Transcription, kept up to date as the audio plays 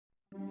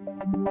Welcome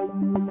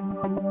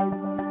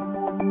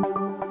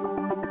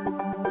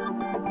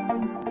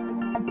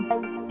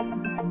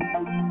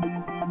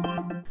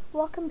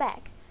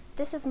back.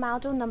 This is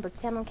module number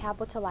 10 on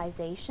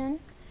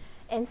capitalization,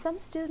 and some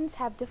students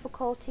have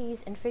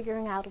difficulties in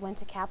figuring out when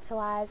to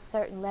capitalize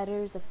certain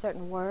letters of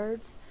certain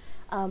words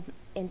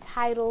in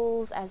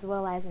titles as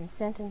well as in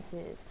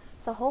sentences.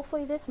 So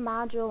hopefully this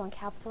module on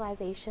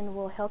capitalization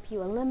will help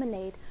you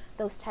eliminate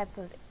those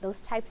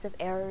types of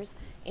errors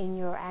in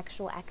your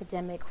actual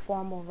academic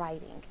formal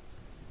writing.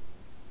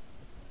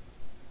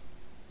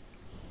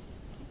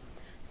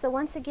 So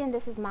once again,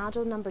 this is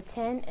module number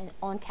 10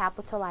 on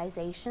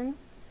capitalization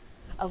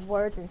of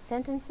words and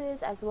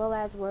sentences, as well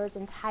as words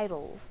and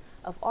titles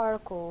of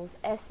articles,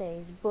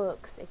 essays,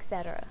 books,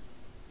 etc.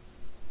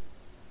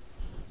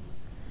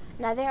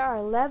 Now there are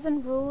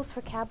 11 rules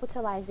for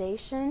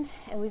capitalization,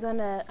 and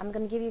I'm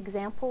gonna give you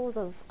examples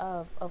of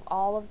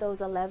all of those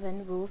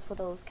 11 rules for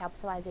those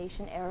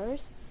capitalization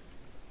errors.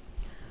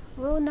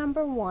 Rule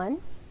number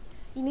 1.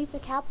 You need to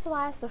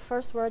capitalize the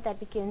first word that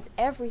begins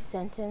every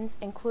sentence,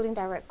 including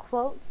direct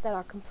quotes that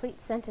are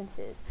complete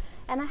sentences.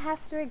 And I have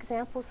 3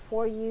 examples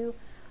for you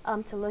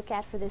to look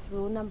at for this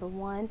rule number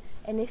 1.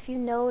 And if you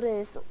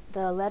notice,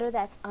 the letter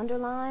that's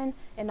underlined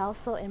and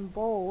also in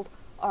bold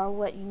are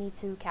what you need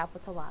to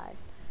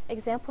capitalize.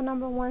 Example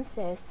number 1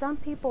 says, some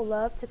people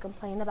love to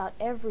complain about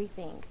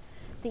everything.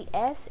 The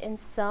S in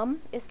some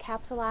is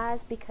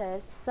capitalized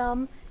because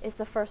some is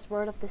the first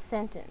word of the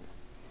sentence.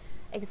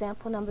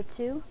 Example number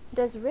 2,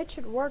 does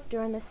Richard work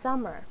during the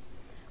summer?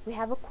 We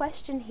have a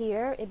question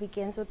here. It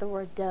begins with the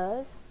word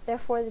does.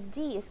 Therefore, the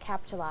D is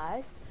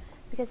capitalized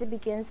because it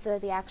begins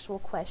the actual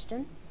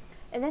question.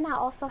 And then I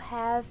also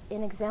have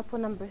in example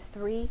number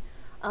 3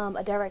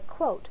 a direct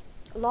quote.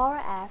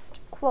 Laura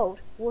asked, quote,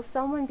 will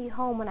someone be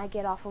home when I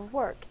get off of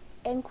work?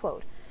 End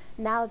quote.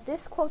 Now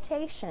this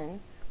quotation,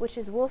 which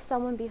is will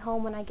someone be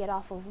home when I get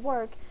off of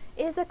work,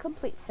 is a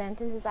complete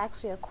sentence. It's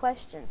actually a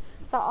question.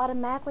 So I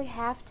automatically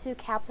have to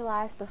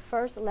capitalize the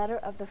first letter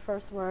of the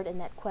first word in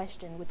that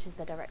question, which is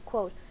the direct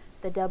quote,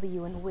 the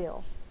W in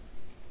will.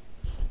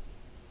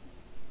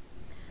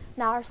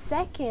 Now our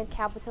second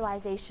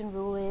capitalization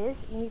rule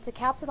is you need to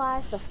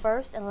capitalize the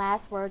first and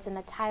last words in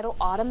the title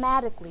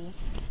automatically,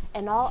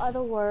 and all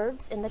other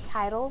words in the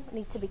title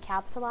need to be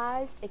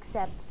capitalized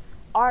except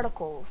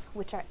articles,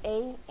 which are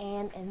a,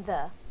 and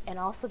the, and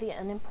also the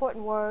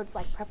unimportant words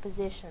like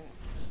prepositions.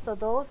 So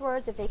those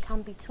words, if they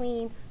come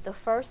between the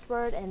first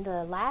word and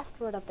the last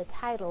word of the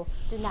title,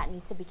 do not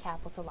need to be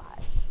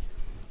capitalized.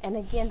 And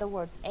again, the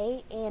words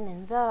a,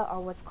 and the are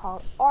what's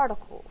called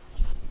articles.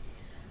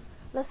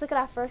 Let's look at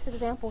our first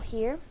example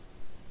here.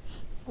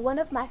 One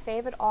of my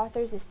favorite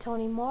authors is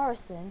Toni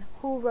Morrison,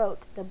 who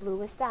wrote The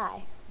Bluest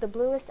Eye. The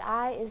Bluest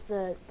Eye is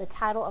the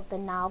title of the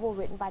novel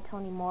written by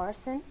Toni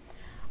Morrison.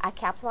 I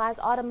capitalize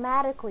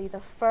automatically the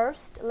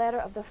first letter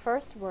of the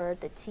first word,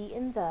 the T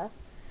in the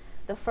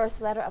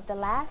first letter of the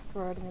last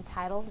word in the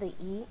title, the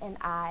E and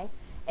I,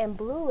 and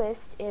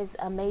bluest is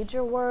a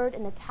major word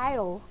in the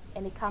title,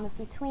 and it comes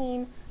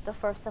between the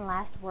first and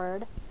last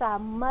word, so I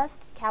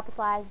must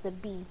capitalize the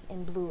B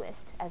in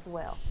bluest as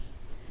well.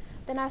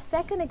 Then our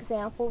second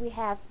example, we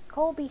have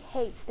Colby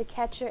hates the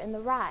catcher in the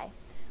rye.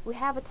 We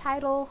have a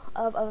title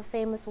of a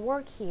famous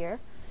work here.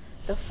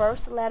 The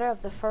first letter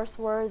of the first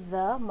word,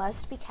 the,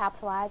 must be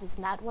capitalized. It's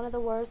not one of the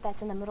words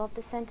that's in the middle of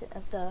the sentence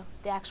of the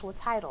actual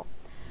title.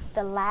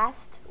 The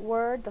last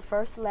word, the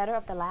first letter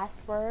of the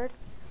last word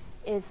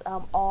is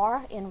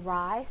R in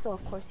rye, so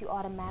of course you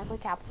automatically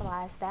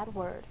capitalize that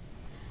word.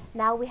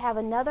 Now we have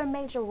another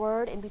major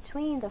word in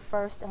between the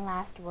first and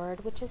last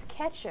word, which is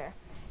catcher,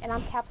 and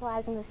I'm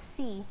capitalizing the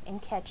C in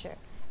catcher.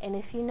 And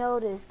if you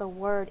notice the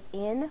word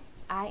in,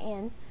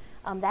 I-N,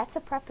 that's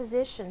a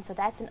preposition, so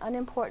that's an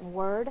unimportant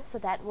word, so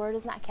that word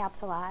is not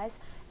capitalized.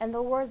 And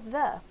the word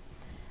the,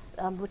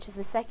 which is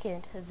the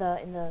second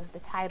the in the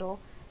title,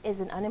 is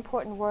an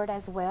unimportant word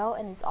as well,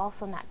 and it's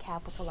also not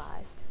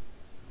capitalized.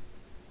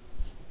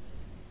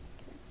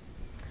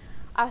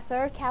 Our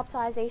third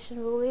capitalization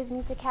rule is you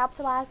need to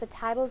capitalize the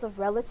titles of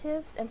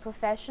relatives and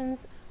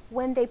professions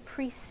when they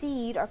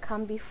precede or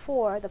come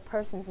before the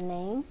person's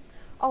name,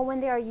 or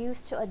when they are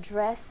used to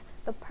address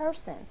the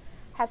person.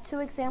 I have 2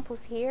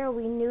 examples here.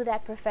 We knew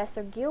that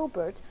Professor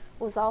Gilbert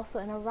was also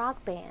in a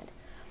rock band.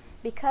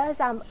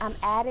 Because I'm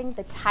adding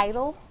the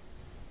title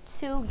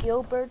to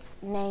Gilbert's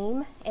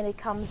name and it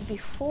comes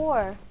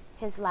before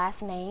his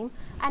last name,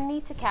 I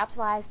need to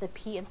capitalize the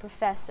P in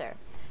professor.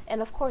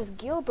 And of course,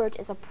 Gilbert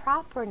is a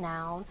proper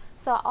noun,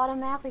 so I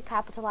automatically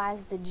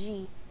capitalize the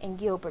G in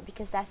Gilbert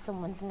because that's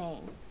someone's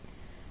name.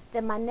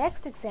 Then my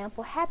next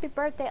example, happy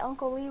birthday,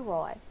 Uncle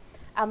Leroy.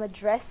 I'm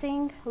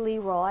addressing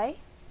Leroy,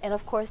 and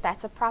of course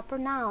that's a proper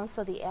noun,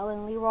 so the L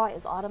in Leroy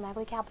is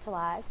automatically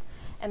capitalized.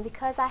 And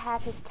because I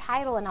have his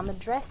title and I'm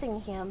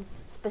addressing him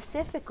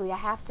specifically, I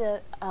have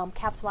to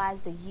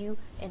capitalize the U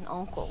in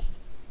uncle.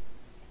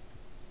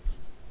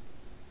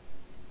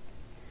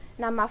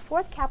 Now my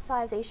fourth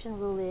capitalization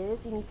rule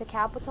is you need to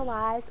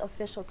capitalize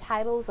official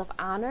titles of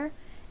honor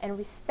and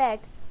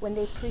respect when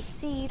they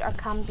precede or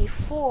come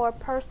before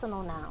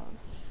personal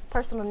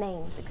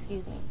names,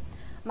 excuse me.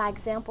 My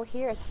example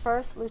here is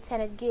First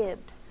Lieutenant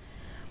Gibbs.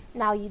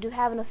 Now you do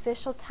have an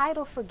official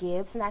title for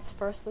Gibbs, and that's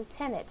First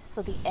Lieutenant.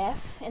 So the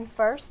F in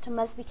first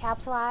must be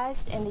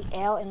capitalized, and the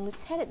L in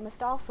lieutenant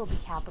must also be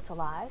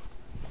capitalized.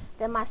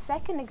 Then my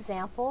second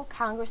example,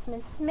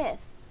 Congressman Smith.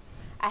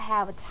 I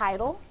have a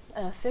title,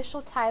 an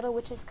official title,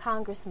 which is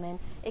Congressman.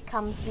 It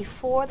comes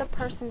before the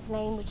person's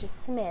name, which is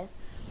Smith.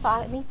 So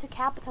I need to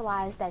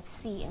capitalize that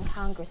C in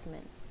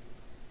Congressman.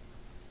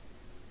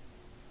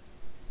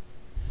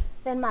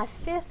 Then my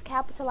fifth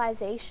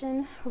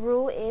capitalization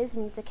rule is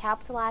you need to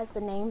capitalize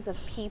the names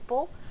of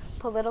people,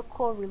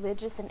 political,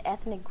 religious, and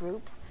ethnic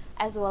groups,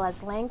 as well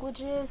as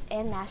languages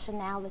and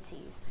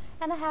nationalities.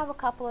 And I have a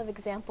couple of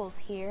examples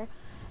here.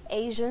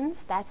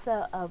 Asians, that's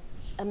a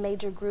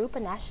major group, a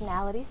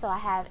nationality, so I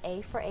have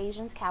A for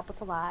Asians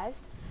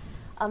capitalized.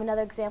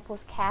 Another example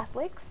is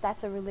Catholics,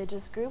 that's a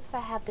religious group, so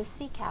I have the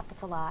C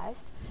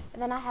capitalized.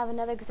 And then I have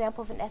another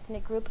example of an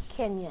ethnic group,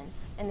 Kenyan,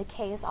 and the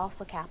K is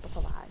also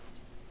capitalized.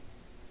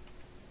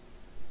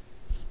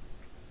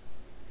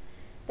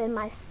 Then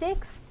my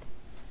sixth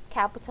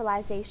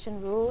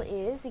capitalization rule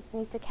is you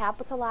need to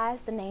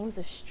capitalize the names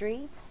of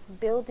streets,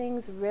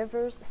 buildings,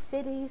 rivers,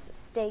 cities,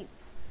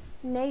 states,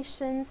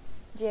 nations,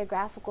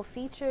 geographical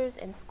features,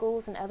 and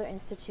schools and other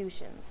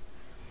institutions.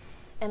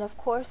 And of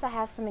course I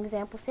have some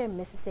examples here.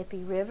 Mississippi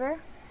River,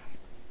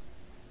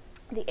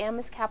 the M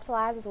is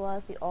capitalized as well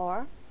as the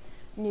R.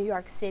 New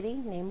York City,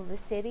 name of a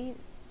city,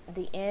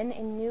 the N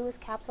in new is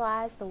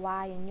capitalized, the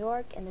Y in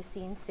York, and the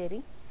C in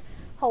city.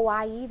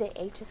 Hawaii, the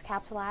H is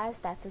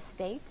capitalized, that's a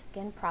state,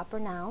 again proper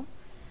noun.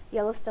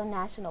 Yellowstone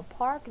National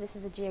Park, this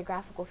is a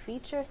geographical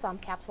feature, so I'm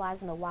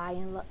capitalizing the Y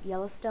in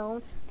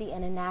Yellowstone, the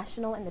N in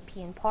national, and the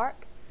P in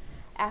park.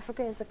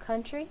 Africa is a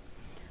country,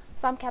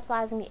 so I'm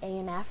capitalizing the A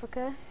in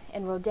Africa.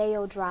 And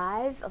Rodeo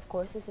Drive, of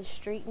course, is a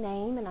street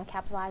name, and I'm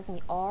capitalizing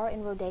the R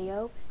in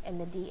Rodeo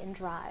and the D in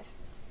Drive.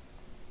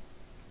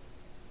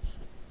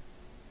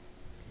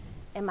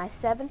 And my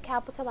seventh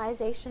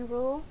capitalization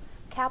rule,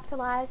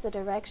 capitalize the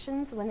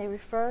directions when they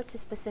refer to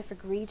specific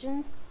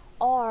regions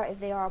or if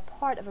they are a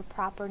part of a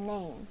proper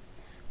name.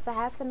 So I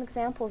have some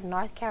examples.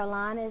 North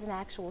Carolina is an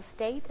actual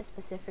state, a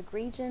specific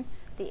region.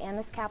 The N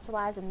is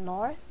capitalized in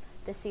North,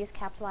 the C is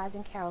capitalized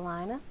in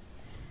Carolina.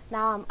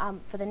 Now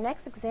for the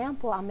next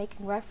example, I'm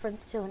making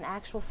reference to an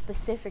actual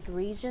specific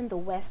region, the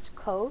West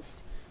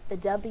Coast. The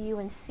W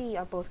and C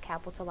are both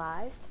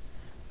capitalized.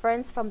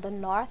 Friends from the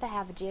north, I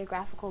have a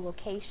geographical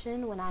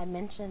location when I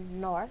mention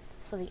north,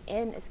 so the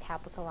N is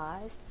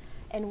capitalized.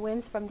 And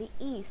winds from the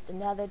east,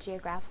 another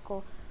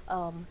geographical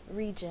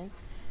region,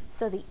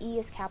 so the E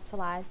is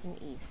capitalized in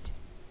east.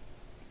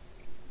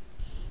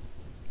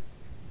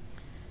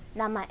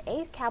 Now my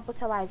eighth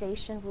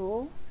capitalization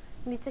rule,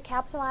 you need to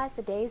capitalize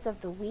the days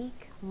of the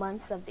week,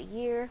 months of the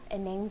year,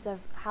 and names of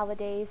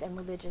holidays and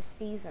religious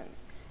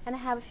seasons. And I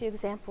have a few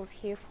examples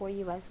here for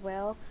you as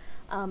well.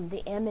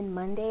 The M in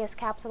Monday is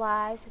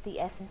capitalized, the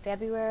S in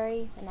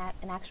February,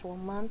 an actual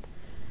month,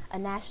 a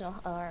national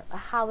or a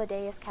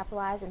holiday is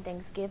capitalized in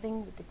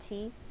Thanksgiving with the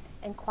T,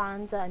 and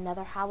Kwanzaa,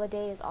 another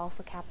holiday, is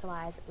also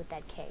capitalized with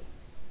that K.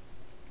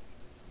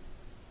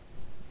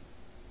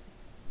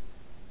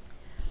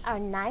 Our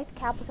ninth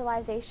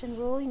capitalization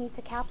rule, you need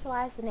to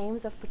capitalize the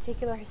names of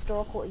particular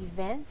historical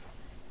events,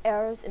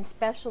 eras, and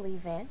special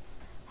events.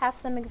 Have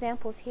some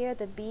examples here.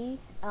 The B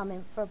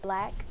for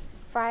Black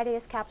Friday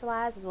is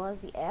capitalized as well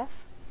as the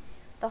F.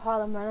 The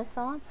Harlem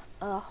Renaissance.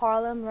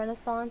 Harlem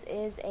Renaissance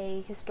is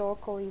a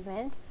historical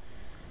event.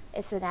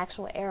 It's an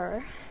actual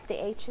era.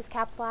 The H is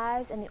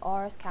capitalized and the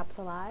R is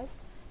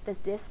capitalized. The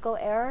disco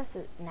era is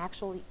an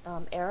actual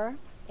era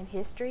in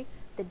history.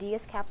 The D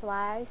is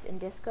capitalized in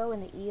disco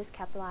and the E is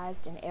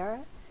capitalized in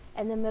era.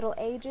 In the Middle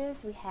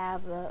Ages, we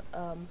have the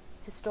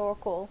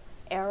historical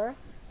era.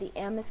 The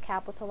M is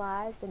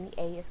capitalized and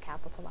the A is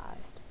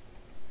capitalized.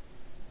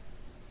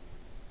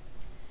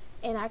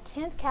 And our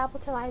 10th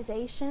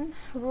capitalization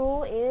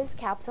rule is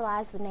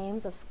capitalize the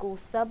names of school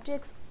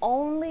subjects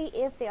only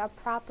if they are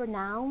proper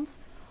nouns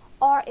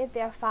or if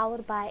they are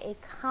followed by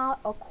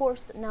a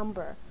course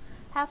number.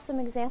 Have some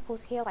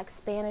examples here like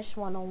Spanish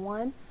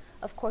 101.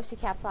 Of course, you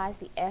capitalize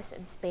the S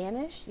in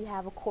Spanish. You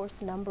have a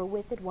course number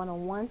with it,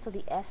 101, so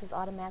the S is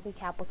automatically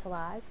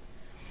capitalized.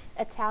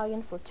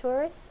 Italian for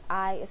tourists,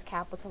 I is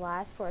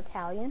capitalized for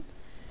Italian.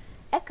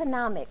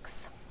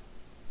 Economics.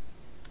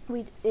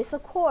 It's a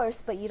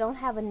course, but you don't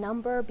have a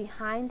number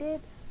behind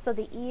it, so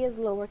the E is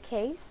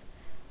lowercase.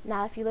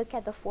 Now, if you look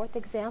at the fourth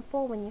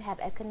example, when you have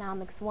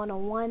Economics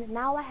 101,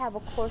 now I have a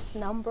course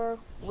number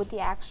with the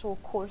actual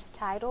course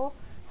title.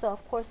 So,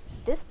 of course,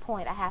 at this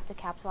point, I have to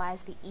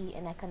capitalize the E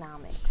in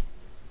economics.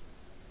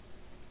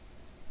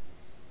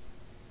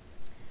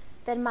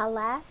 Then my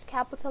last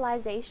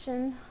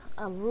capitalization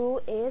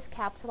rule is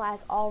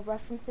capitalize all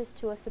references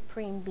to a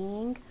supreme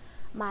being.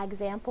 My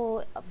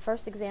example,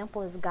 first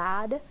example is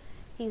God.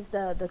 He's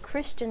the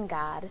Christian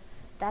God.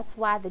 That's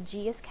why the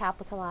G is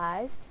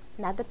capitalized.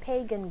 Not the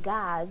pagan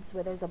gods,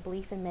 where there's a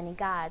belief in many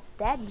gods.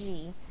 That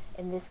G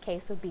in this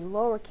case would be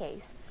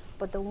lowercase,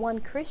 but the one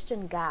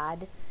Christian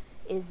God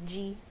is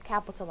G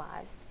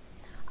capitalized.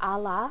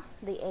 Allah,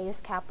 the A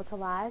is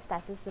capitalized,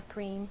 that's the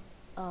supreme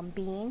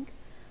being.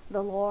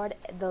 The Lord,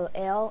 the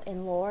L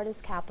in Lord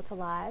is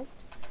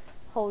capitalized.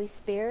 Holy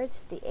Spirit,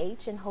 the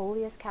H in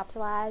Holy is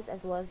capitalized,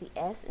 as well as the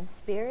S in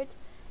Spirit.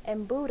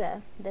 And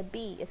Buddha, the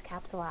B is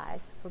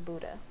capitalized for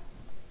Buddha.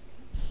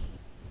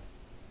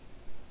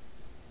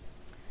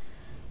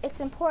 It's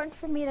important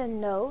for me to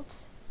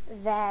note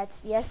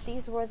that, yes,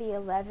 these were the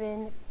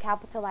 11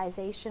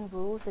 capitalization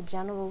rules, the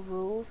general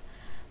rules,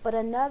 but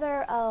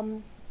another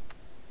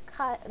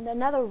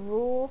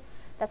rule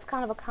that's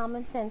kind of a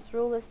common sense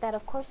rule is that,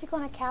 of course, you're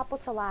going to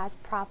capitalize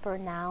proper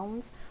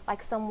nouns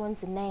like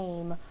someone's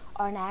name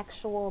or an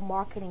actual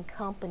marketing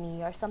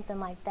company or something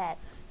like that.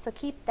 So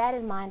keep that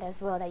in mind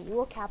as well, that you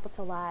will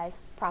capitalize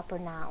proper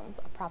nouns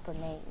or proper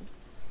names.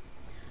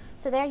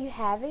 So there you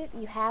have it.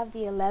 You have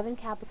the 11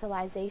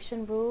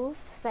 capitalization rules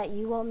so that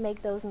you won't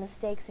make those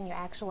mistakes in your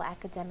actual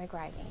academic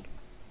writing.